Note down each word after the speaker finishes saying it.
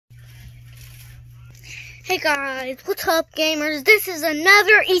Hey guys, what's up gamers? This is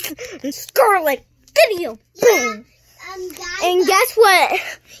another Ethan and Scarlett video. Boom! And guess what?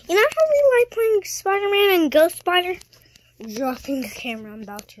 You know how we like playing Spider-Man and Ghost Spider? Dropping the camera, I'm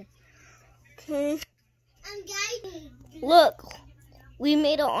about to. Okay. Look, we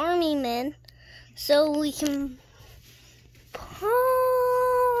made an army, man. So we can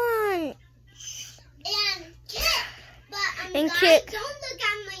punch. And kick.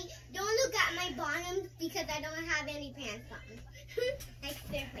 Don't look at my bottoms because I don't have any pants on. Like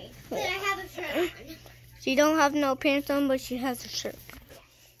seriously. But I have a shirt on. She don't have no pants on, but she has a shirt.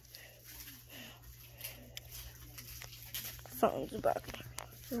 Phone's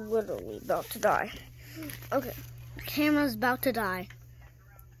literally about to die. Okay, the camera's about to die.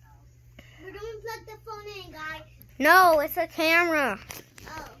 But don't plug the phone in, guys. No, it's a camera.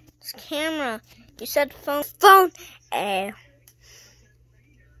 Oh. It's a camera. You said phone.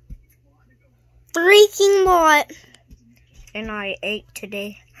 Freaking what? And I ate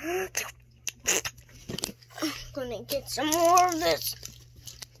today. I'm gonna get some more of this.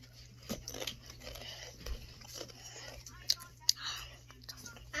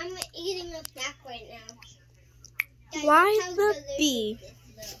 I'm eating a snack right now. Guys, Why look how the delicious bee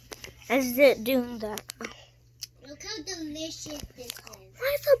this is it doing that? Look how delicious this is.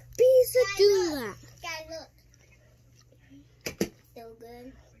 Why the bees are Guys, doing look. that? Guys, look. So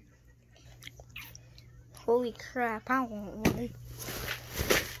good. Holy crap, I want one.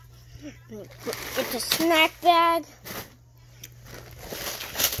 Get the snack bag.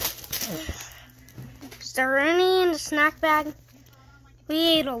 Is there any in the snack bag?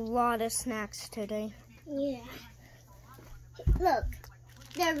 We ate a lot of snacks today. Yeah. Look.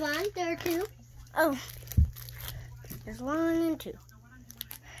 There's one, there's two. Oh. There's one and two.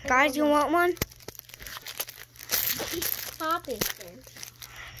 Guys, you want one? Poppy.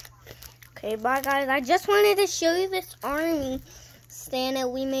 Okay, bye guys. I just wanted to show you this army stand that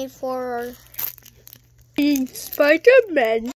we made for our Spider-Man.